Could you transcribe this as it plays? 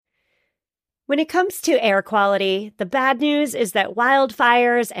When it comes to air quality, the bad news is that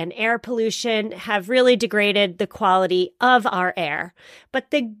wildfires and air pollution have really degraded the quality of our air.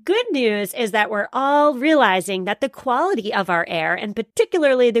 But the good news is that we're all realizing that the quality of our air, and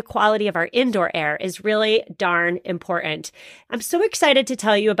particularly the quality of our indoor air, is really darn important. I'm so excited to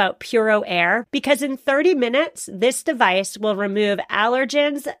tell you about Puro Air because in 30 minutes, this device will remove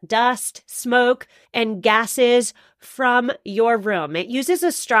allergens, dust, smoke, and gases from your room. It uses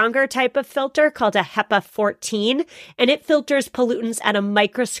a stronger type of filter called a HEPA 14, and it filters pollutants at a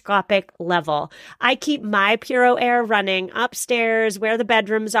microscopic level. I keep my Puro Air running upstairs where the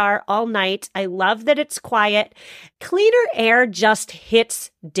bedrooms are all night. I love that it's quiet. Cleaner air just hits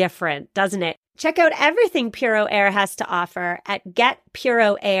different, doesn't it? Check out everything Puro Air has to offer at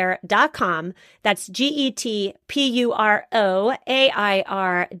getpuroair.com. That's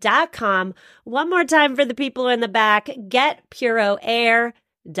GETPUROAIR.com. One more time for the people in the back,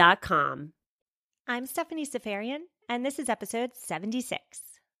 getpuroair.com. I'm Stephanie Seferian, and this is episode 76.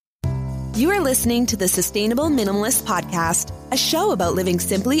 You are listening to the Sustainable Minimalist Podcast, a show about living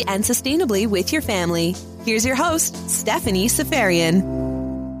simply and sustainably with your family. Here's your host, Stephanie Seferian.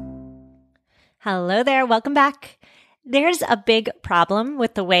 Hello there. Welcome back. There's a big problem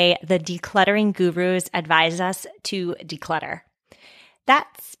with the way the decluttering gurus advise us to declutter.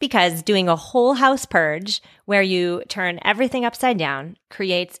 That's because doing a whole house purge where you turn everything upside down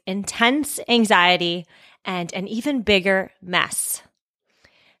creates intense anxiety and an even bigger mess.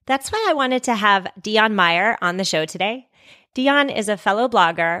 That's why I wanted to have Dion Meyer on the show today. Dion is a fellow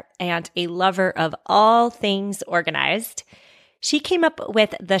blogger and a lover of all things organized. She came up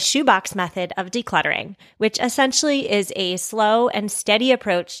with the shoebox method of decluttering, which essentially is a slow and steady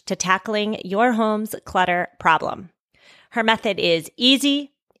approach to tackling your home's clutter problem. Her method is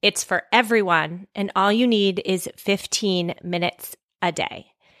easy, it's for everyone, and all you need is 15 minutes a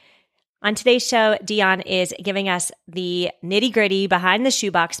day. On today's show, Dion is giving us the nitty-gritty behind the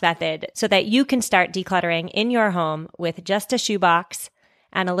shoebox method so that you can start decluttering in your home with just a shoebox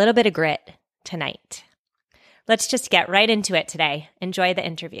and a little bit of grit tonight. Let's just get right into it today. Enjoy the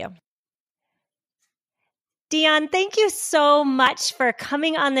interview. Dion, thank you so much for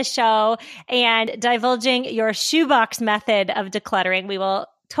coming on the show and divulging your shoebox method of decluttering. We will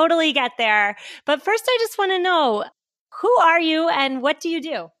totally get there. But first, I just want to know, who are you and what do you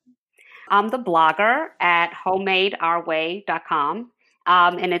do? I'm the blogger at homemadeourway.com.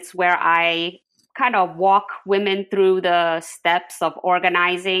 And it's where I kind of walk women through the steps of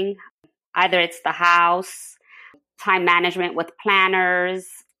organizing. Either it's the house, time management with planners.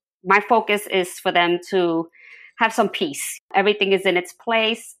 My focus is for them to have some peace. Everything is in its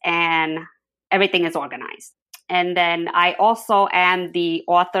place and everything is organized. And then I also am the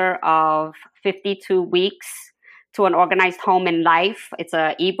author of 52 Weeks to an Organized Home and Life. It's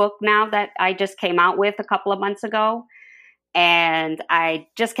an ebook now that I just came out with a couple of months ago. And I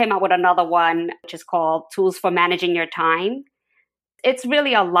just came out with another one, which is called Tools for Managing Your Time. It's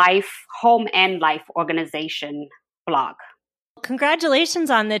really a home and life organization blog.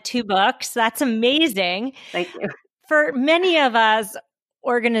 Congratulations on the 2 books. That's amazing. Thank you. For many of us,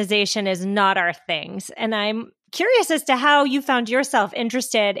 organization is not our things. And I'm curious as to how you found yourself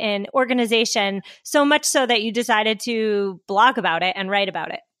interested in organization so much so that you decided to blog about it and write about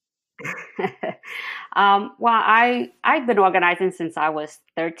it. Well, I've been organizing since I was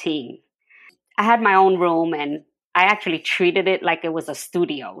 13. I had my own room and I actually treated it like it was a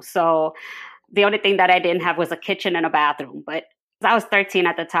studio. So the only thing that I didn't have was a kitchen and a bathroom. But I was 13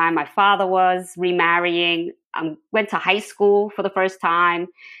 at the time. My father was remarrying. I went to high school for the first time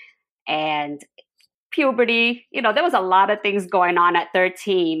and puberty. There was a lot of things going on at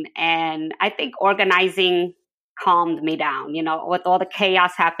 13. And I think organizing calmed me down, with all the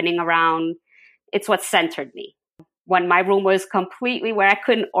chaos happening around. It's what centered me. When my room was completely where I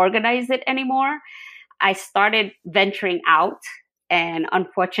couldn't organize it anymore, I started venturing out. And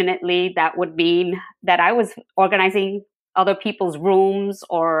unfortunately, that would mean that I was organizing other people's rooms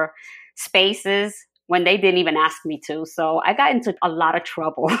or spaces when they didn't even ask me to. So I got into a lot of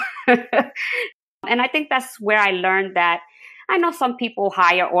trouble. And I think that's where I learned that I know some people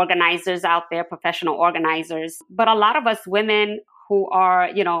hire organizers out there, professional organizers, but a lot of us women who are,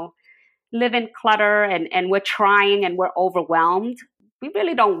 live in clutter and we're trying and we're overwhelmed, we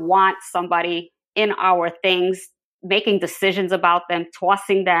really don't want somebody in our things making decisions about them,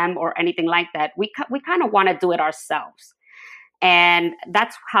 tossing them, or anything like that. We kind of want to do it ourselves. And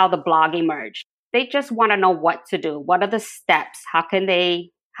that's how the blog emerged. They just want to know what to do. What are the steps? How can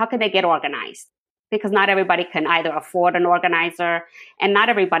they get organized? Because not everybody can either afford an organizer and not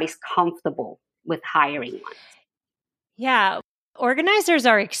everybody's comfortable with hiring one. Yeah. Organizers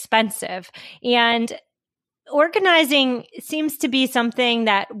are expensive, and organizing seems to be something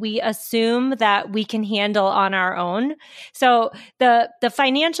that we assume that we can handle on our own. So the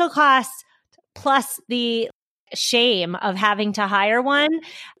financial costs plus the shame of having to hire one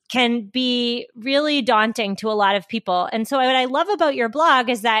can be really daunting to a lot of people. And so what I love about your blog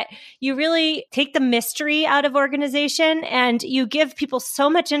is that you really take the mystery out of organization and you give people so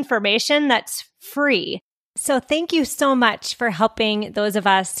much information that's free. So thank you so much for helping those of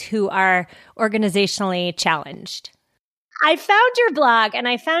us who are organizationally challenged. I found your blog and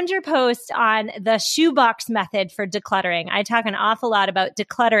I found your post on the shoebox method for decluttering. I talk an awful lot about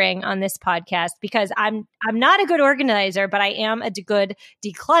decluttering on this podcast because I'm not a good organizer, but I am a good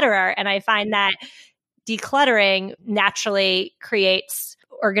declutterer. And I find that decluttering naturally creates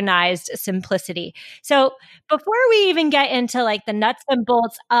organized simplicity. So before we even get into like the nuts and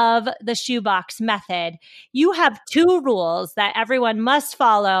bolts of the shoebox method, you have 2 rules that everyone must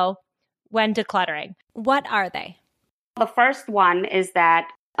follow when decluttering. What are they? The first one is that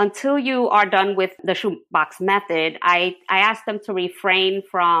until you are done with the shoebox method, I ask them to refrain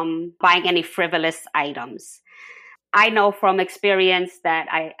from buying any frivolous items. I know from experience that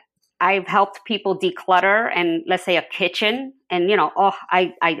I've helped people declutter, and let's say a kitchen, and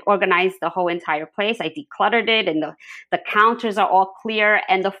I organized the whole entire place. I decluttered it, and the counters are all clear.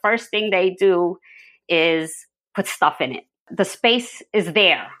 And the first thing they do is put stuff in it. The space is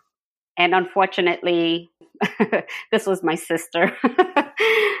there. And unfortunately, this was my sister,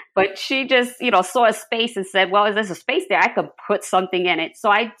 but she just, saw a space and said, well, is this a space there? I could put something in it.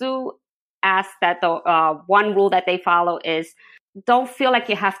 So I do ask that the one rule that they follow is don't feel like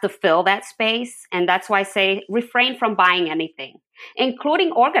you have to fill that space. And that's why I say refrain from buying anything,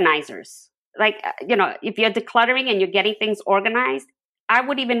 including organizers. Like, if you're decluttering and you're getting things organized, I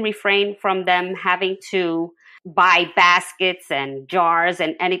would even refrain from them having to buy baskets and jars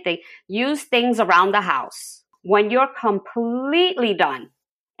and anything. Use things around the house. When you're completely done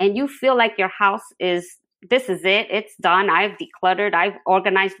and you feel like your house this is it, it's done, I've decluttered, I've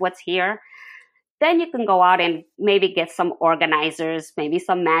organized what's here, then you can go out and maybe get some organizers, maybe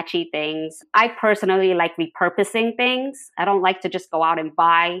some matchy things. I personally like repurposing things. I don't like to just go out and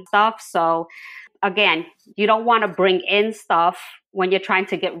buy stuff. So again, you don't want to bring in stuff when you're trying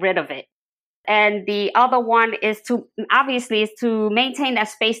to get rid of it. And the other one is to maintain that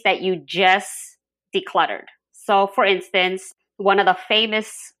space that you just decluttered. So for instance, one of the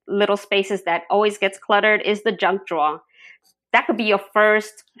famous little spaces that always gets cluttered is the junk drawer. That could be your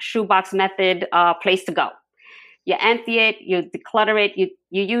first shoebox method place to go. You empty it, you declutter it, you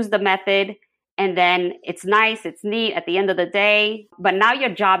use the method, and then it's nice, it's neat at the end of the day. But now your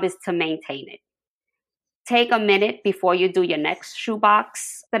job is to maintain it. Take a minute before you do your next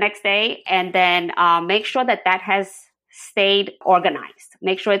shoebox the next day, and then make sure that has stayed organized.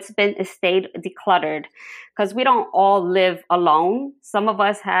 Make sure it stayed decluttered, because we don't all live alone. Some of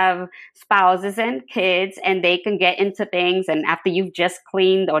us have spouses and kids, and they can get into things, and after you've just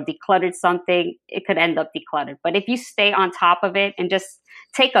cleaned or decluttered something, it could end up decluttered. But if you stay on top of it and just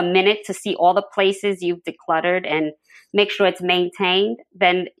take a minute to see all the places you've decluttered and make sure it's maintained,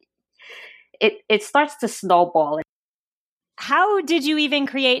 then it starts to snowball. How did you even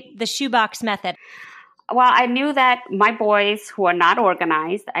create the shoebox method? Well, I knew that my boys who are not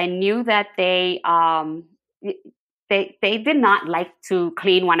organized, I knew that they did not like to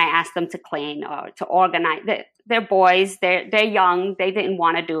clean when I asked them to clean or to organize. They're boys, they're young, they didn't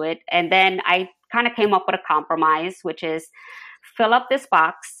want to do it. And then I kind of came up with a compromise, which is fill up this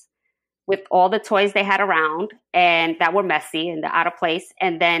box with all the toys they had around and that were messy and out of place.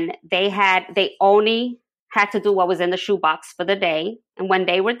 And then they only had to do what was in the shoebox for the day. And when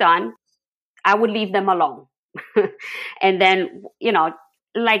they were done, I would leave them alone. And then,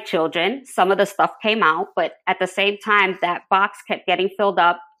 like children, some of the stuff came out, but at the same time, that box kept getting filled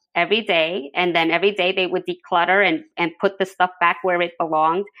up every day. And then every day they would declutter and put the stuff back where it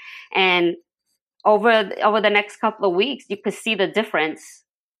belonged. And over the next couple of weeks, you could see the difference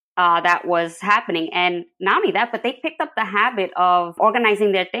that was happening. And not only that, but they picked up the habit of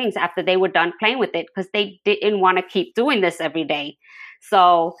organizing their things after they were done playing with it, because they didn't want to keep doing this every day.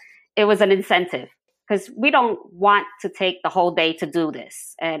 So it was an incentive, because we don't want to take the whole day to do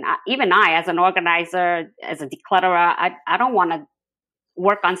this. And even I, as an organizer, as a declutterer, I don't want to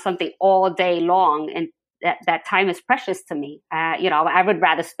work on something all day long. And that time is precious to me. I would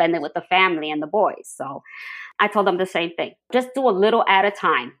rather spend it with the family and the boys. So I told them the same thing. Just do a little at a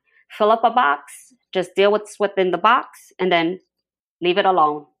time. Fill up a box, just deal with what's within the box, and then leave it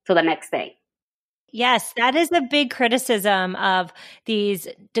alone till the next day. Yes, that is a big criticism of these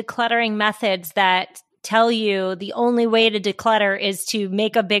decluttering methods, that tell you the only way to declutter is to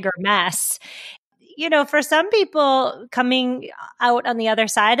make a bigger mess. For some people, coming out on the other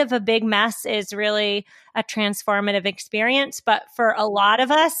side of a big mess is really a transformative experience. But for a lot of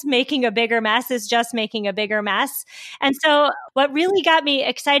us, making a bigger mess is just making a bigger mess. And so what really got me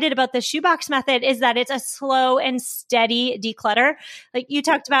excited about the shoebox method is that it's a slow and steady declutter. Like you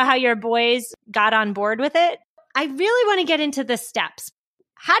talked about how your boys got on board with it. I really want to get into the steps.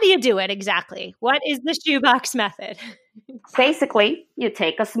 How do you do it exactly? What is the shoebox method? Basically, you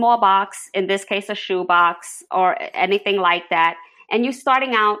take a small box, in this case, a shoebox or anything like that, and you're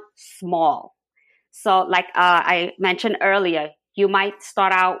starting out small. So like I mentioned earlier, you might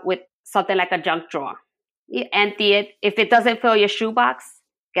start out with something like a junk drawer. You empty it. If it doesn't fill your shoebox,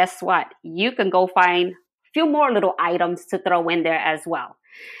 guess what? You can go find a few more little items to throw in there as well.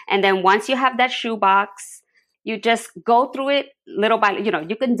 And then once you have that shoebox, you just go through it little by,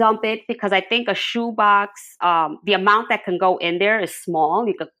 you can dump it, because I think a shoebox, the amount that can go in there is small.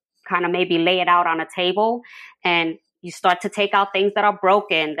 You could kind of maybe lay it out on a table, and you start to take out things that are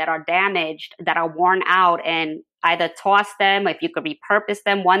broken, that are damaged, that are worn out, and either toss them. If you could repurpose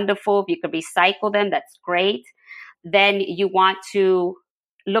them, wonderful. If you could recycle them, that's great. Then you want to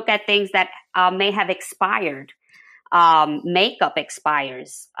look at things that may have expired. Makeup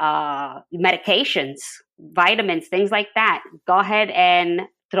expires, medications, vitamins, things like that. Go ahead and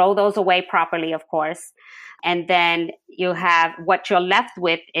throw those away properly, of course. And then you have what you're left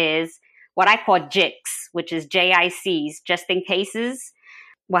with is what I call JICs, which is JICs, just in cases.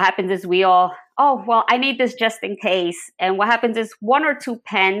 What happens is I need this just in case. And what happens is 1 or 2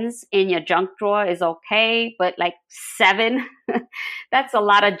 pens in your junk drawer is okay, but like 7, that's a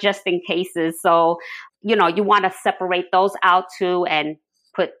lot of just in cases. So, you want to separate those out too and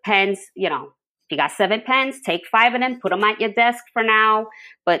put pens, if you got 7 pens, take 5 of them, put them at your desk for now,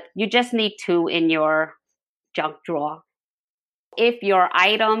 but you just need 2 in your junk drawer. If your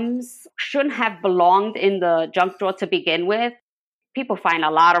items shouldn't have belonged in the junk drawer to begin with, people find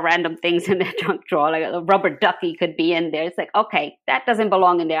a lot of random things in their junk drawer, like a rubber ducky could be in there. It's like, okay, that doesn't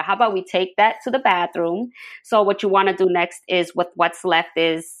belong in there. How about we take that to the bathroom? So what you want to do next is, with what's left,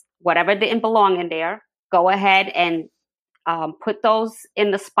 is whatever didn't belong in there, go ahead and put those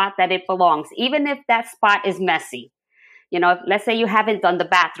in the spot that it belongs, even if that spot is messy. Let's say you haven't done the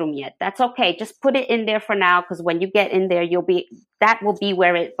bathroom yet. That's okay. Just put it in there for now, because when you get in there, that will be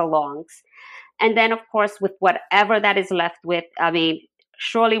where it belongs. And then, of course, with whatever that is left with,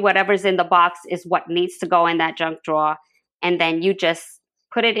 surely whatever's in the box is what needs to go in that junk drawer. And then you just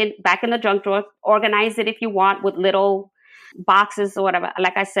put it back in the junk drawer, organize it if you want with little boxes or whatever.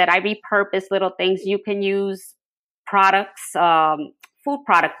 Like I said, I repurpose little things. You can use products, food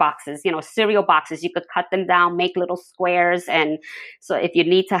product boxes, cereal boxes. You could cut them down, make little squares. And so if you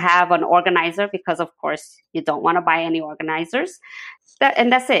need to have an organizer, because of course you don't want to buy any organizers,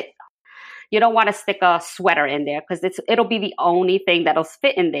 that's it. You don't want to stick a sweater in there, because it'll be the only thing that'll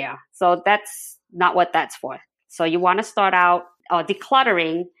fit in there. So that's not what that's for. So you want to start out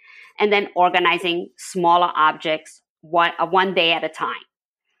decluttering and then organizing smaller objects one day at a time.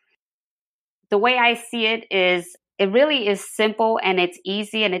 The way I see it is, it really is simple and it's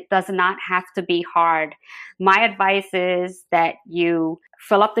easy, and it does not have to be hard. My advice is that you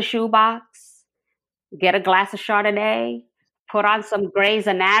fill up the shoebox, get a glass of Chardonnay, put on some Grey's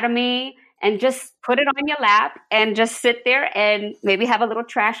Anatomy, and just put it on your lap and just sit there and maybe have a little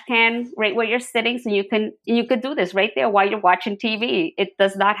trash can right where you're sitting, so you could do this right there while you're watching TV. It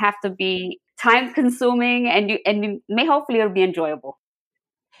does not have to be time consuming, and hopefully it'll be enjoyable.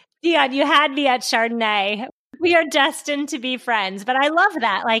 Yeah, you had me at Chardonnay. We are destined to be friends. But I love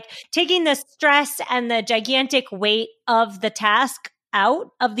that, like taking the stress and the gigantic weight of the task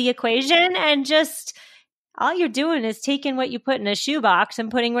out of the equation, and just all you're doing is taking what you put in a shoebox and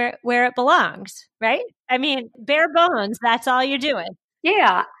putting where it belongs, right? Bare bones, that's all you're doing.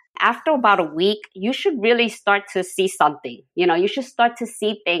 Yeah. After about a week, you should really start to see something. You should start to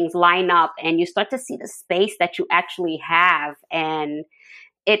see things line up, and you start to see the space that you actually have. And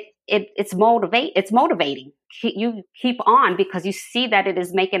it's motivating. You keep on because you see that it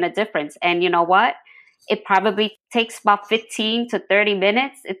is making a difference. And you know what? It probably takes about 15 to 30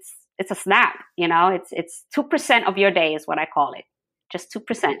 minutes. It's a snap, it's 2% of your day is what I call it. Just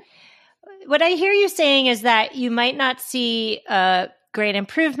 2%. What I hear you saying is that you might not see a great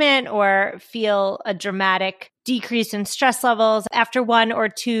improvement or feel a dramatic decrease in stress levels after 1 or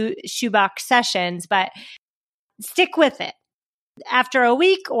 2 shoebox sessions, but stick with it. After a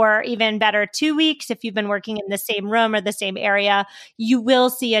week, or even better, 2 weeks, if you've been working in the same room or the same area, you will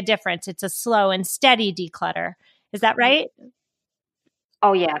see a difference. It's a slow and steady declutter. Is that right?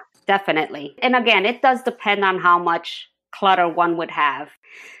 Oh, yeah. definitely. And again, it does depend on how much clutter one would have.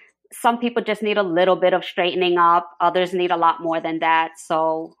 Some people just need a little bit of straightening up. Others need a lot more than that.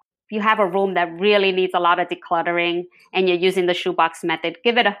 So if you have a room that really needs a lot of decluttering and you're using the shoebox method,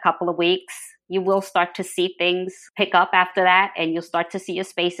 give it a couple of weeks. You will start to see things pick up after that, and you'll start to see your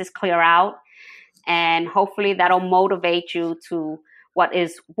spaces clear out. And hopefully that'll motivate you to what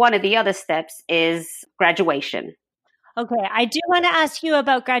is one of the other steps is graduation. Okay, I do want to ask you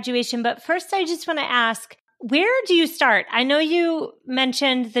about graduation, but first I just want to ask, where do you start? I know you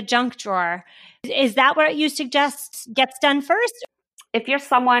mentioned the junk drawer. Is that what you suggest gets done first? If you're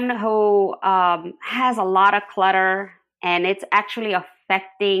someone who has a lot of clutter and it's actually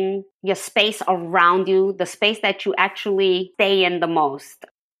affecting your space around you, the space that you actually stay in the most.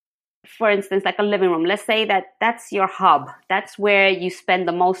 For instance, like a living room, let's say that that's your hub. That's where you spend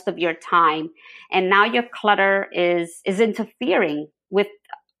the most of your time. And now your clutter is interfering with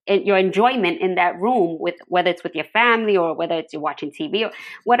your enjoyment in that room, with whether it's with your family or whether it's you're watching TV or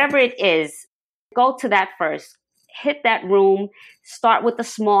whatever it is. Go to that first. Hit that room. Start with the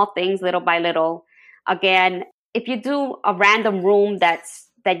small things little by little. Again, if you do a random room that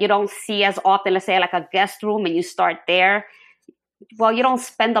you don't see as often, let's say like a guest room, and you start there, well, you don't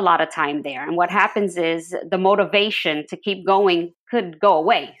spend a lot of time there. And what happens is the motivation to keep going could go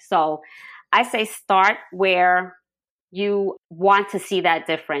away. So I say start where you want to see that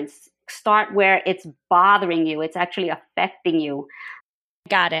difference. Start where it's bothering you. It's actually affecting you.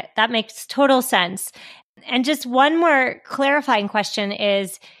 Got it. That makes total sense. And just one more clarifying question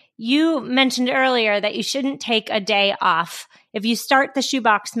is, you mentioned earlier that you shouldn't take a day off. If you start the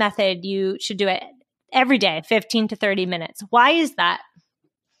shoebox method, you should do it every day, 15 to 30 minutes. Why is that?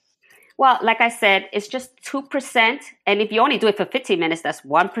 Well, like I said, it's just 2%. And if you only do it for 15 minutes, that's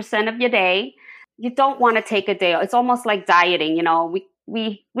 1% of your day. You don't want to take a day. It's almost like dieting. You know,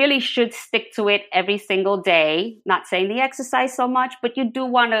 we really should stick to it every single day. Not saying the exercise so much, but you do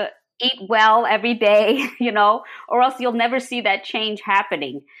want to eat well every day, you know, or else you'll never see that change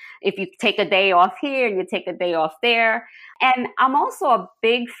happening. If you take a day off here and you take a day off there. And I'm also a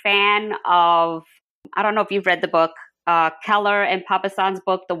big fan of, I don't know if you've read the book, Keller and Papasan's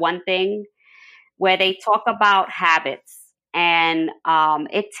book, The One Thing, where they talk about habits. And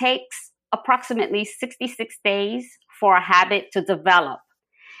it takes approximately 66 days for a habit to develop.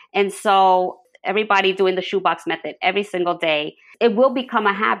 And so everybody doing the shoebox method every single day, it will become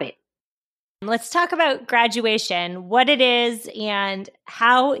a habit. Let's talk about graduation, what it is and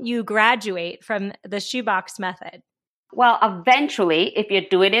how you graduate from the shoebox method. Well, eventually, if you're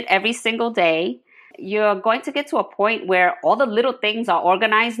doing it every single day, you're going to get to a point where all the little things are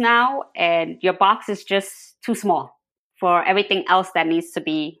organized now and your box is just too small for everything else that needs to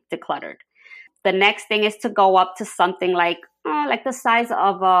be decluttered. The next thing is to go up to something like the size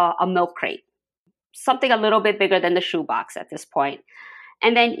of a milk crate, something a little bit bigger than the shoebox at this point.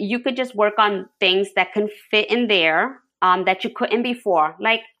 And then you could just work on things that can fit in there that you couldn't before,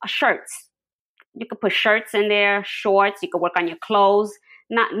 like shirts. You could put shirts in there, shorts. You could work on your clothes.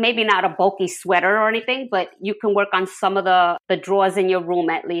 Maybe not a bulky sweater or anything, but you can work on some of the drawers in your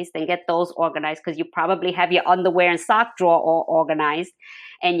room at least and get those organized, because you probably have your underwear and sock drawer all organized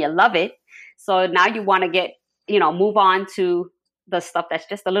and you love it. So now you want to move on to the stuff that's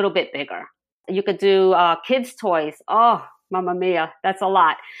just a little bit bigger. You could do kids' toys. Oh, mamma mia, that's a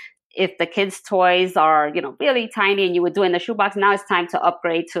lot. If the kids' toys are, really tiny and you were doing the shoebox, now it's time to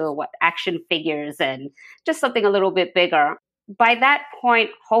upgrade to action figures and just something a little bit bigger. By that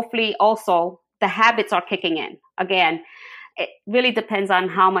point, hopefully also the habits are kicking in. Again, it really depends on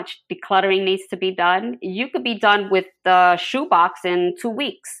how much decluttering needs to be done. You could be done with the shoebox in 2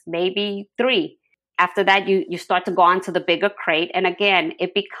 weeks, maybe 3. After that, you start to go on to the bigger crate. And again,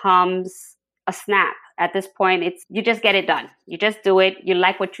 it becomes a snap. At this point, you just get it done. You just do it. You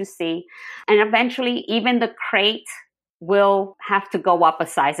like what you see. And eventually, even the crate will have to go up a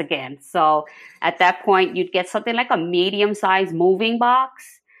size again. So at that point, you'd get something like a medium-sized moving box.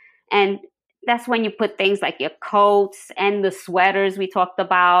 And that's when you put things like your coats and the sweaters we talked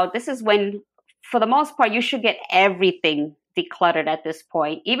about. This is when, for the most part, you should get everything decluttered at this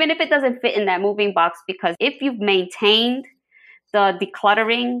point, even if it doesn't fit in that moving box, because if you've maintained the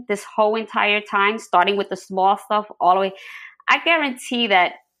decluttering this whole entire time, starting with the small stuff all the way, I guarantee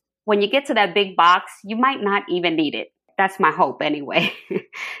that when you get to that big box, you might not even need it. That's my hope anyway.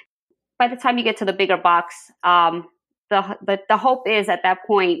 By the time you get to the bigger box, the hope is at that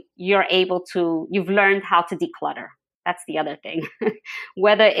point, you've learned how to declutter. That's the other thing.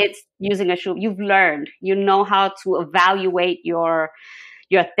 Whether it's using a shoe, you've learned, you know how to evaluate your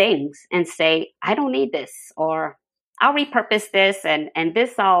things and say, I don't need this, or I'll repurpose this and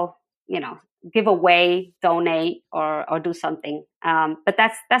this I'll, give away, donate, or do something. But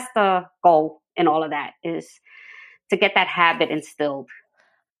that's the goal in all of that, is to get that habit instilled.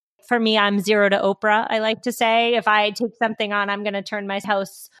 For me, I'm zero to Oprah, I like to say. If I take something on, I'm going to turn my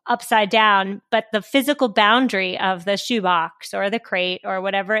house upside down. But the physical boundary of the shoebox or the crate or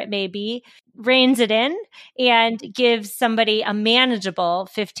whatever it may be reins it in and gives somebody a manageable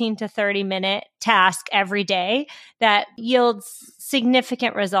 15 to 30 minute task every day that yields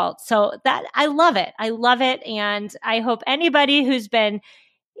significant results. So that I love it. I love it. And I hope anybody who's been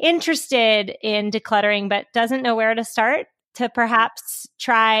interested in decluttering but doesn't know where to start to perhaps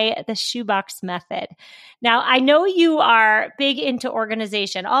try the shoebox method. Now, I know you are big into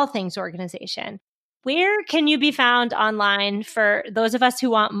organization, all things organization. Where can you be found online for those of us who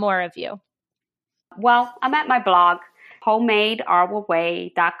want more of you? Well, I'm at my blog,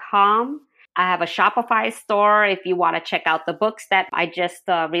 homemadeourway.com. I have a Shopify store if you want to check out the books that I just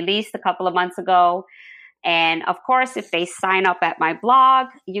released a couple of months ago. And of course, if they sign up at my blog,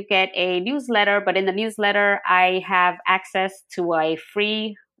 you get a newsletter. But in the newsletter, I have access to a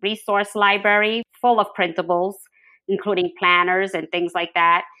free resource library full of printables, including planners and things like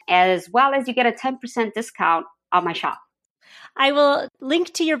that, as well as you get a 10% discount on my shop. I will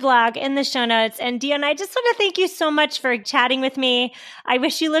link to your blog in the show notes. And Dion, I just want to thank you so much for chatting with me. I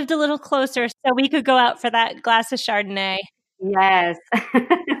wish you lived a little closer so we could go out for that glass of Chardonnay. Yes.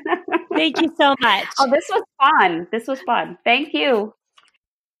 Thank you so much. Oh, this was fun. This was fun. Thank you.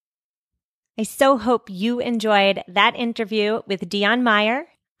 I so hope you enjoyed that interview with Dion Meyer.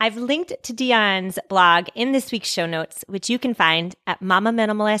 I've linked to Dion's blog in this week's show notes, which you can find at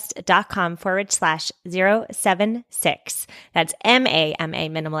mamaminimalist.com/076. That's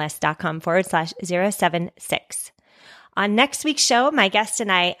mamaminimalist.com/076. On next week's show, my guest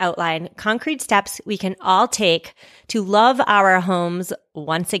and I outline concrete steps we can all take to love our homes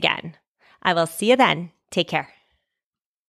once again. I will see you then. Take care.